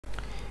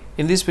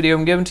In this video,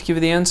 I'm going to give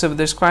you the answer of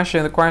this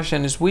question. The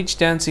question is, which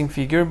dancing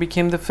figure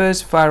became the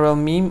first viral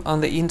meme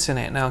on the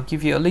internet? Now, I'll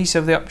give you a list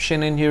of the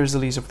option, and here's the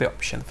list of the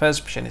option. The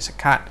first option is a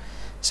cat.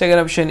 Second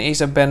option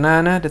is a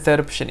banana. The third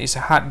option is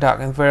a hot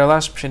dog. And the very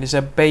last option is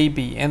a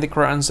baby. And the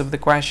correct answer of the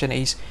question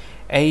is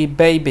a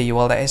baby.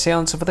 Well, that is the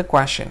answer for the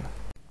question.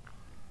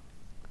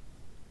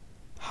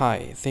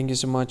 Hi, thank you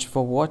so much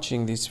for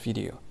watching this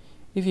video.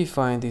 If you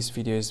find this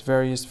video is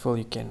very useful,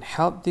 you can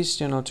help this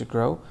channel to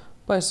grow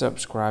by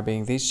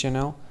subscribing this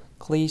channel.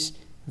 Please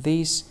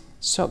this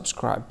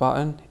subscribe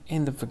button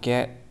and don't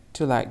forget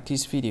to like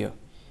this video.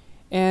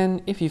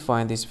 And if you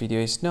find this video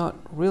is not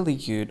really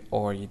good,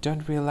 or you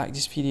don't really like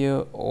this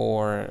video,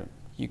 or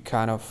you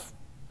kind of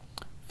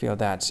feel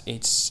that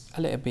it's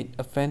a little bit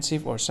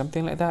offensive or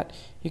something like that,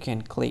 you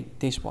can click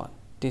this one,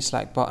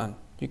 dislike button.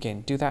 You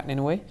can do that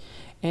anyway.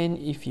 And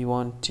if you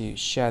want to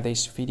share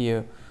this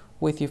video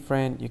with your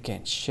friend, you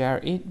can share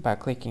it by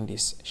clicking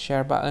this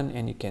share button,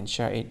 and you can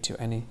share it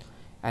to any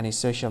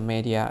social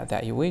media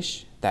that you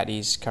wish that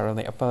is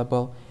currently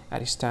available at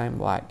this time,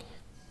 like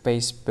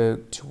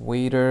Facebook,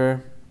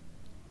 Twitter,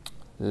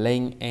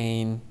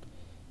 LinkedIn,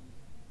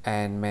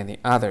 and many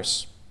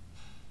others,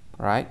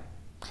 right?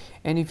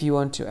 And if you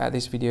want to add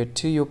this video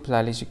to your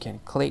playlist, you can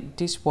click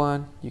this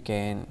one. You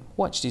can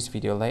watch this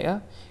video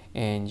later,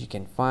 and you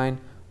can find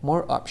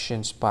more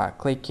options by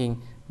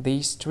clicking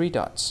these three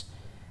dots.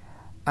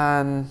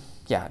 And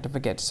yeah, don't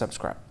forget to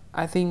subscribe.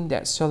 I think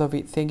that's all of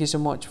it. Thank you so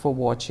much for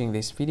watching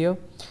this video,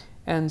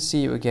 and see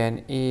you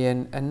again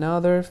in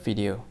another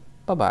video.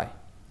 Bye bye.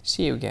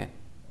 See you again.